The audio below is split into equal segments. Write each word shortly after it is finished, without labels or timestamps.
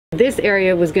This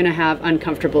area was gonna have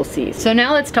uncomfortable seas. So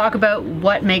now let's talk about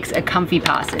what makes a comfy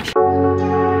passage.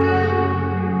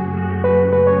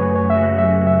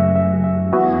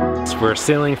 We're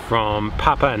sailing from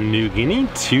Papua New Guinea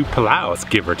to Palau. It's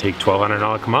give or take 1,200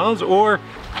 nautical miles or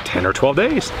 10 or 12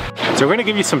 days. So we're gonna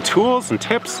give you some tools and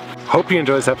tips. Hope you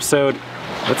enjoy this episode.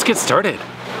 Let's get started.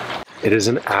 It is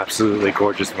an absolutely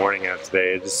gorgeous morning out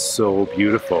today. It is so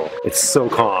beautiful. It's so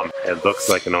calm. It looks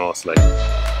like an oil slick.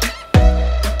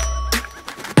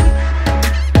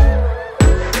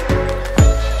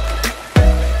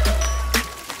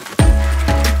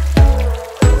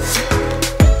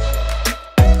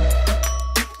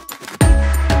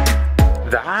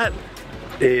 That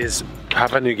is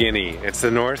Papua New Guinea. It's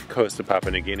the north coast of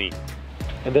Papua New Guinea.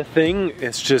 And the thing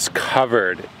is just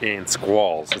covered in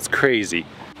squalls. It's crazy.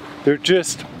 They're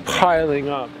just piling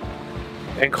up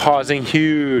and causing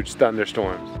huge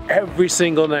thunderstorms. Every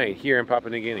single night here in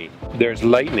Papua New Guinea, there's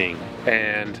lightning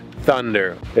and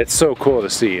thunder. It's so cool to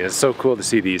see. It's so cool to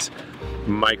see these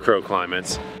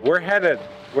microclimates. We're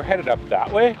headed up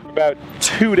that way, about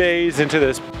 2 days into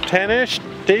this 10-ish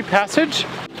day passage,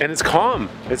 and it's calm.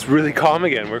 It's really calm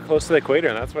again. We're close to the equator,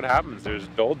 and that's what happens. There's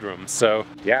doldrums. So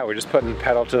yeah, we're just putting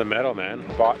pedal to the metal, man.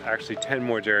 Bought actually 10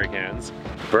 more jerry cans.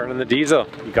 Burning the diesel.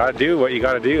 You gotta do what you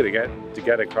gotta do to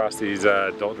get across these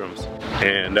doldrums.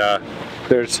 And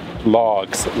there's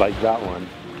logs like that one,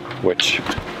 which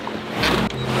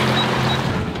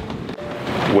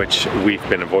we've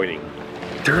been avoiding.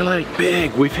 They're like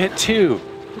big. We've hit 2.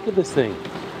 Look at this thing.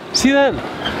 See that?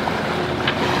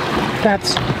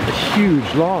 That's a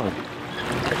huge log.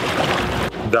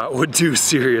 That would do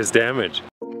serious damage.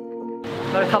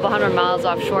 About a couple hundred miles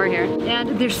offshore here.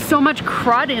 And there's so much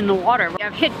crud in the water.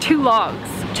 I've hit 2 logs,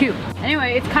 2.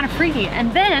 Anyway, it's kind of freaky.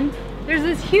 And then there's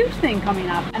this huge thing coming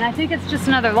up. And I think it's just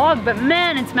another log, but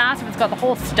man, it's massive. It's got the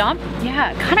whole stump.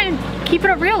 Yeah, kind of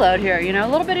keeping it real out here, you know, a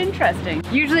little bit interesting.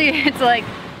 Usually it's like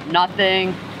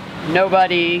nothing,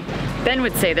 nobody. Ben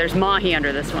would say there's mahi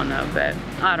under this one though, but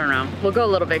I don't know. We'll go a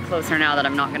little bit closer now that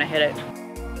I'm not gonna hit it.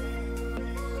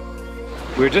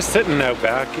 We're just sitting out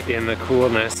back in the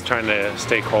coolness, trying to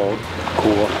stay cool.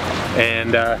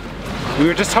 And we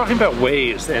were just talking about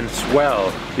waves and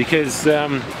swell because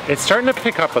it's starting to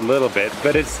pick up a little bit,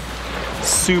 but it's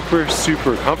super,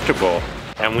 super comfortable.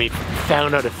 And we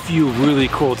found out a few really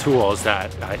cool tools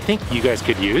that I think you guys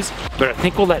could use, but I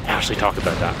think we'll let Ashley talk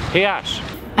about that. Hey Ash.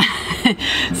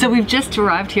 So we've just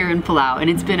arrived here in Palau and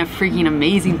it's been a freaking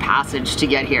amazing passage to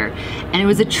get here. And it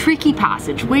was a tricky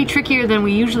passage, way trickier than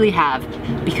we usually have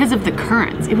because of the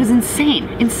currents. It was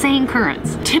insane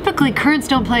currents. Typically currents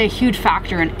don't play a huge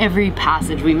factor in every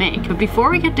passage we make. But before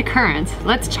we get to currents,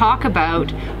 let's talk about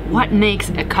what makes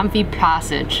a comfy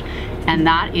passage. And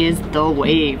that is the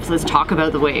waves. Let's talk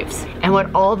about the waves. And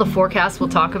what all the forecasts will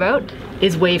talk about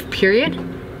is wave period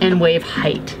and wave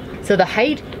height. So the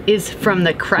height is from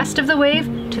the crest of the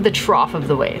wave to the trough of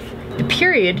the wave. The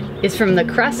period is from the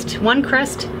crest, one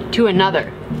crest to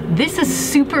another. This is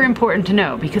super important to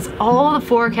know because all the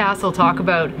forecasts will talk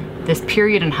about this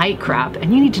period and height crap,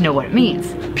 and you need to know what it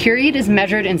means. Period is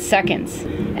measured in seconds,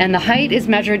 and the height is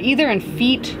measured either in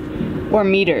feet or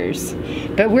meters.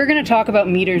 But we're gonna talk about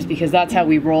meters because that's how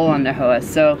we roll on Nahoa.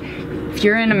 So if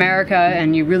you're in America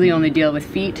and you really only deal with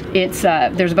feet, it's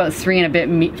there's about 3 and a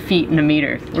bit feet in a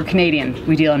meter. We're Canadian,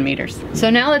 we deal in meters. So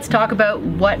now let's talk about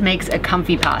what makes a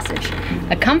comfy passage.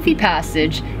 A comfy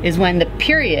passage is when the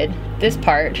period, this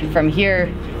part from here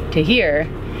to here,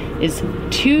 is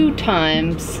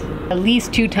at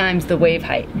least 2 times the wave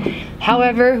height.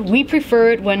 However, we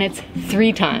prefer it when it's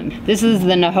 3 times. This is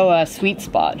the Nahoa sweet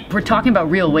spot. We're talking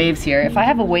about real waves here. If I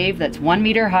have a wave that's 1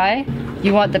 meter high,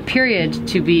 you want the period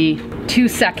to be 2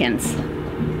 seconds.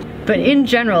 But in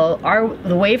general,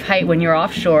 the wave height when you're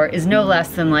offshore is no less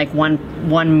than like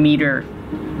one meter,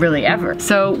 really ever.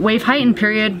 So wave height and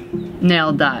period,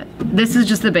 nailed that. This is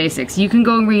just the basics. You can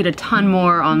go and read a ton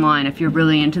more online if you're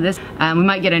really into this. We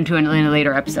might get into it in a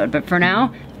later episode, but for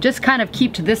now, just kind of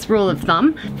keep to this rule of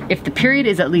thumb. If the period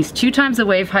is at least 2 times the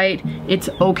wave height, it's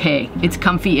okay. It's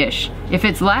comfy-ish. If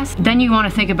it's less, then you want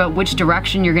to think about which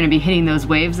direction you're going to be hitting those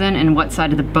waves in and what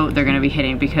side of the boat they're going to be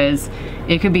hitting, because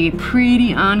it could be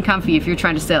pretty uncomfy if you're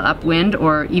trying to sail upwind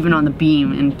or even on the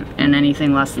beam and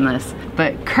anything less than this.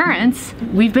 But currents,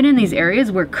 we've been in these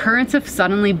areas where currents have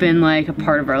suddenly been like a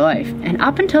part of our life. And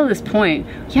up until this point,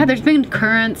 yeah, there's been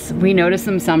currents, we notice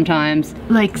them sometimes.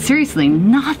 Like seriously,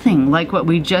 nothing like what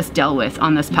we just dealt with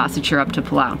on this passage here up to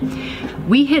Palau.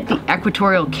 we hit the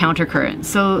equatorial countercurrent.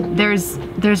 So there's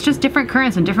just different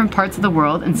currents in different parts of the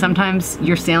world, and sometimes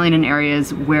you're sailing in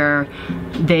areas where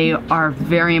they are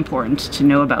very important to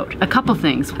know about. A couple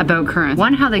things about currents.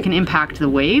 One, how they can impact the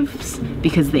waves,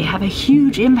 because they have a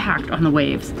huge impact on the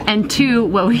waves. And two,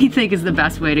 what we think is the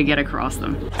best way to get across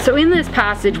them. So in this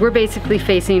passage, we're basically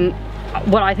facing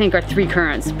what I think are three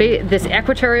currents. This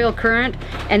equatorial current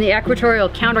and the equatorial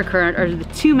countercurrent are the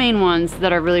two main ones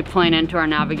that are really playing into our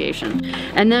navigation.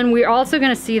 And then we're also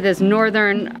gonna see this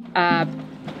northern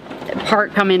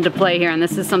part come into play here, and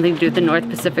this is something to do with the North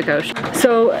Pacific Ocean.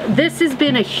 So this has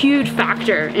been a huge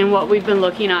factor in what we've been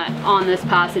looking at on this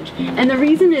passage. And the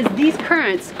reason is these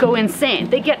currents go insane.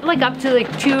 They get like up to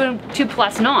like two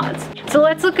plus knots. So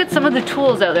let's look at some of the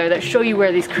tools out there that show you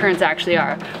where these currents actually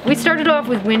are. We started off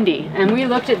with Windy, and we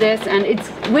looked at this, and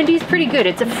Windy's pretty good.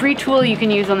 It's a free tool you can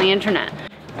use on the internet.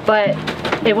 But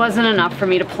it wasn't enough for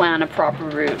me to plan a proper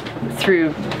route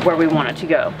through where we wanted to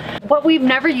go. What we've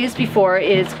never used before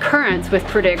is currents with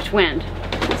predict wind.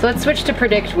 So let's switch to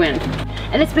predict wind.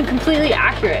 And it's been completely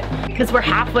accurate because we're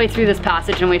halfway through this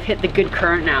passage and we've hit the good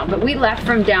current now. But we left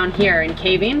from down here in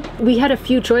caving. We had a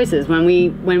few choices when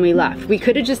we left. We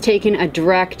could have just taken a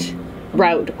direct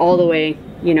route all the way,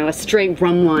 you know, a straight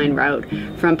rum line route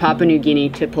from Papua New Guinea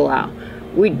to Palau.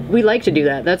 We like to do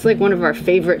that. That's like one of our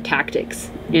favorite tactics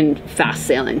in fast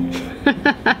sailing.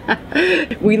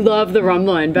 We love the rum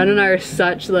line. Ben and I are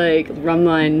such like rum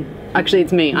line. Actually,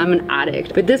 it's me. I'm an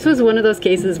addict. But this was one of those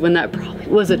cases when that probably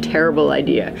was a terrible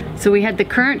idea. So we had the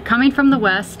current coming from the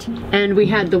west, and we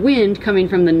had the wind coming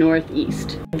from the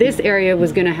northeast. This area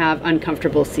was gonna have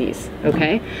uncomfortable seas,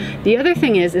 okay? The other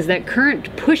thing is that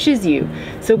current pushes you.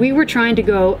 So we were trying to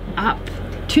go up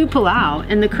to Palau,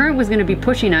 and the current was gonna be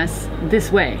pushing us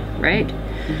this way, right?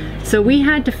 So we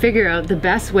had to figure out the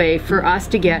best way for us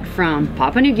to get from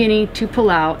Papua New Guinea to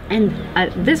Palau, and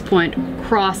at this point,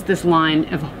 cross this line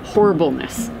of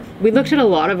horribleness. We looked at a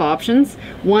lot of options.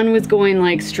 One was going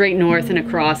like straight north and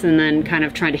across, and then kind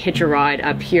of trying to hitch a ride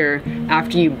up here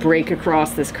after you break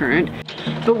across this current.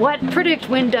 But what Predict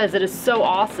Wind does that is so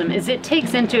awesome is it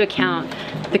takes into account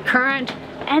the current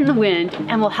and the wind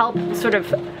and will help sort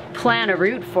of plan a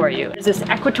route for you. There's this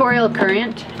equatorial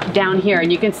current down here,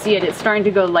 and you can see it, it's starting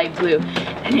to go light blue.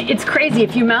 And it's crazy,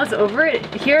 if you mouse over it,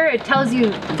 here it tells you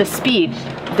the speed.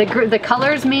 The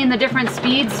colors mean the different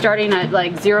speeds, starting at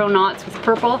like 0 knots with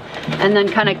purple, and then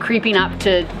kind of creeping up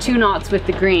to 2 knots with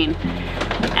the green.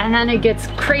 And then it gets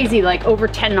crazy, like over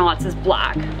 10 knots is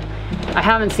black. I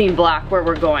haven't seen black where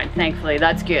we're going, thankfully,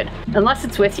 that's good. Unless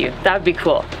it's with you, that would be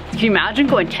cool. Can you imagine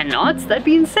going 10 knots? That'd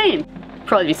be insane.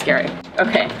 Probably be scary.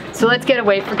 Okay, so let's get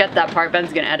away, forget that part,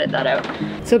 Ben's gonna edit that out.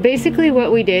 So basically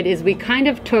what we did is we kind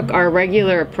of took our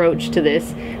regular approach to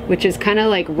this, which is kind of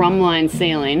like rum line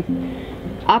sailing,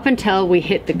 up until we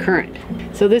hit the current.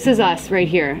 So this is us right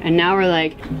here, and now we're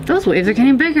like, those waves are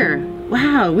getting bigger.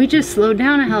 Wow, we just slowed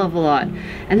down a hell of a lot.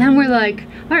 And then we're like,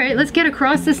 all right, let's get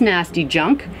across this nasty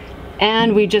junk.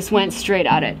 And we just went straight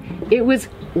at it. It was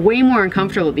way more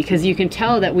uncomfortable because you can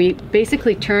tell that we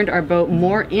basically turned our boat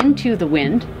more into the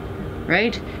wind,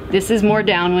 right? This is more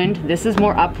downwind, this is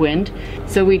more upwind.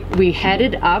 So we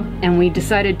headed up and we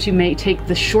decided to take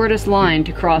the shortest line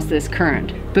to cross this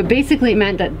current. But basically it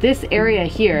meant that this area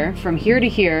here, from here to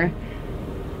here,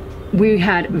 we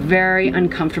had very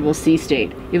uncomfortable sea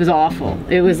state. It was awful.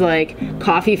 It was like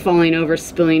coffee falling over,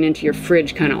 spilling into your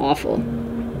fridge, kind of awful.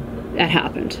 That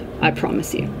happened, I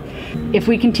promise you. If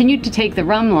we continued to take the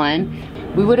rum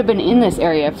line, we would have been in this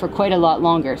area for quite a lot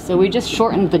longer. So we just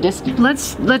shortened the distance.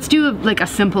 Let's do like a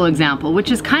simple example,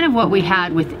 which is kind of what we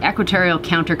had with equatorial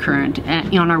countercurrent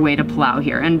on our way to Palau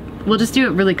here. And we'll just do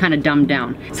it really kind of dumbed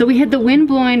down. So we had the wind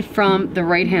blowing from the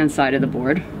right-hand side of the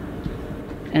board.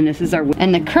 And this is our wind.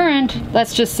 And the current,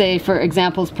 let's just say for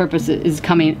example's purposes, is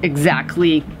coming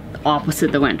exactly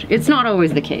opposite the wind. It's not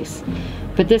always the case,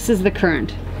 but this is the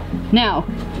current. Now,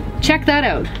 check that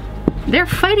out. They're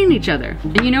fighting each other.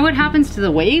 And you know what happens to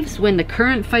the waves when the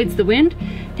current fights the wind?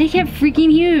 They get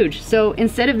freaking huge. So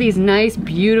instead of these nice,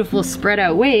 beautiful, spread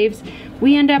out waves,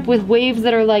 we end up with waves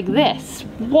that are like this.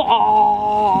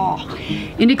 Whoa!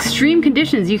 In extreme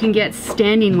conditions, you can get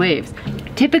standing waves.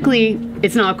 Typically,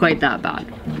 it's not quite that bad.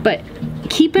 But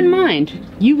keep in mind,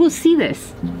 you will see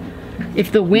this.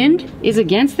 If the wind is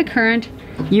against the current,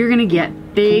 you're gonna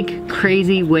get big,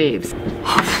 crazy waves.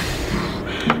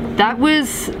 That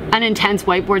was an intense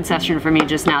whiteboard session for me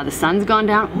just now. The sun's gone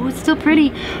down. Oh, it's still pretty,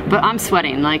 but I'm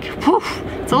sweating. Like, whew,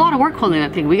 it's a lot of work holding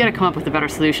that thing. We gotta come up with a better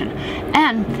solution.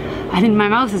 And I think my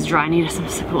mouth is dry. I need some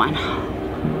sip of wine.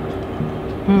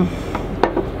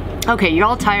 Okay, you're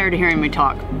all tired of hearing me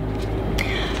talk.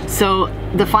 So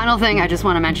the final thing I just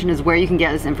want to mention is where you can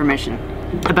get this information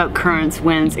about currents,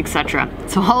 winds, etc.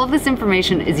 So all of this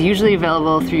information is usually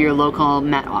available through your local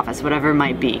Met Office, whatever it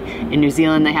might be. In New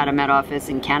Zealand they had a Met Office,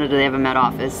 in Canada they have a Met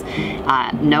Office,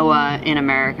 NOAA in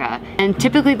America. And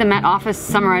typically the Met Office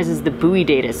summarizes the buoy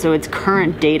data, so it's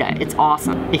current data. It's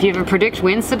awesome. If you have a Predict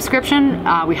Wind subscription,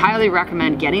 we highly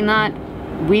recommend getting that.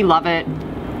 We love it.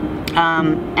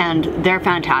 And they're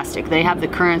fantastic. They have the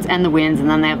currents and the winds, and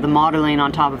then they have the modeling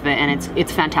on top of it, and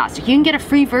it's fantastic. You can get a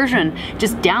free version,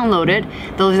 just download it.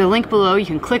 There's a link below, you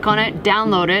can click on it,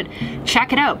 download it,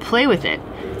 check it out, play with it.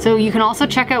 So you can also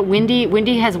check out Windy.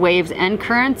 Windy has waves and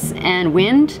currents and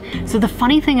wind. So the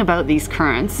funny thing about these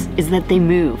currents is that they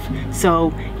move.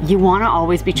 So you want to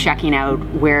always be checking out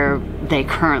where they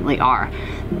currently are.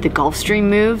 The Gulf Stream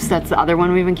moves, that's the other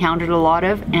one we've encountered a lot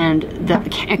of, and the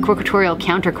equatorial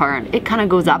countercurrent, it kind of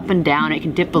goes up and down. It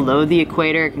can dip below the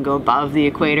equator, it can go above the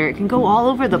equator, it can go all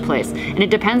over the place, and it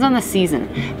depends on the season.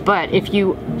 But if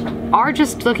you are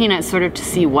just looking at sort of to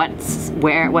see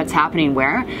what's happening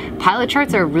where, pilot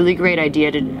charts are a really great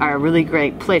are a really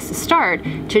great place to start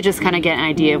to just kind of get an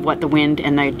idea of what the wind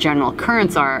and the general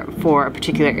currents are for a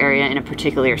particular area in a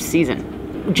particular season.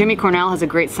 Jimmy Cornell has a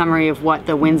great summary of what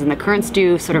the winds and the currents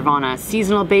do sort of on a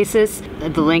seasonal basis.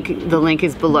 The link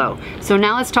is below. So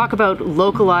now let's talk about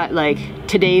local, like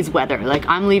today's weather. Like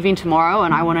I'm leaving tomorrow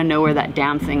and I want to know where that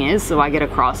damn thing is so I get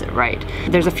across it right.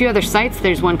 There's a few other sites.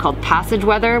 There's one called Passage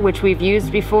Weather, which we've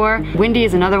used before. Windy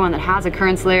is another one that has a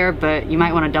currents layer, but you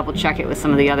might want to double check it with some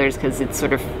of the others because it's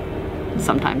sort of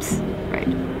sometimes right.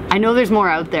 I know there's more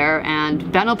out there,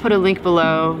 and Ben will put a link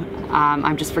below.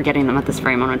 I'm just forgetting them at this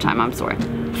very moment in time, I'm sorry.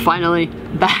 Finally,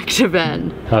 back to Ben.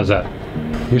 How's that?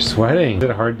 You're sweating. Is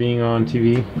it hard being on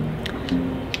TV?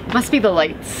 Must be the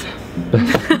lights.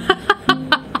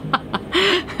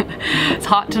 It's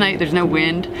hot tonight, there's no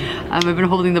wind. I've been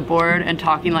holding the board and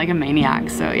talking like a maniac,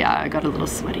 so yeah, I got a little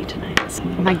sweaty tonight.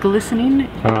 Am I glistening?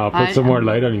 I'll put some more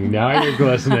light on you. Now you're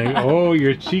glistening. Oh,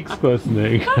 your cheek's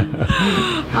glistening.